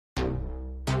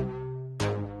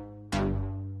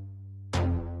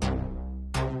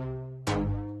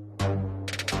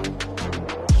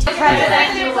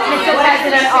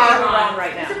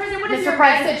Mr.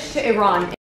 President, to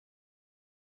Iran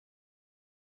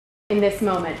in this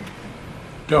moment.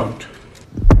 Don't.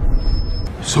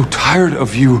 So tired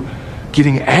of you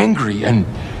getting angry and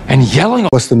yelling.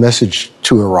 What's the message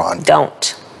to Iran?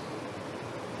 Don't.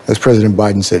 As President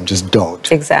Biden said, just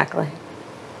don't. Exactly.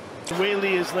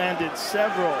 Whaley has landed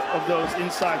several of those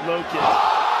inside low kicks.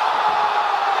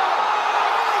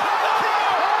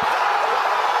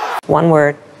 One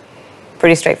word.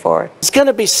 Pretty straightforward. It's going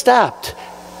to be stopped.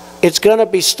 It's going to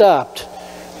be stopped.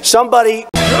 Somebody...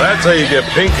 Well, that's how you get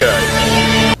pink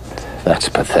eye. That's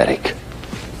pathetic.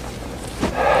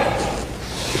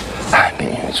 I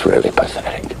mean, it's really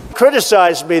pathetic.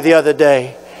 criticized me the other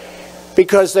day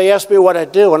because they asked me what I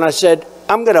do, and I said,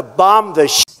 I'm going to bomb the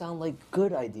sound like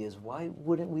good ideas. Why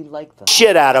wouldn't we like them?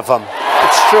 Shit out of them.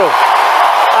 It's true.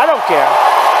 I don't care.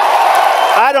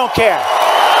 I don't care.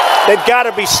 They've got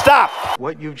to be stopped.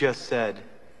 What you just said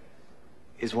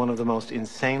is one of the most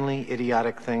insanely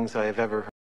idiotic things I have ever heard.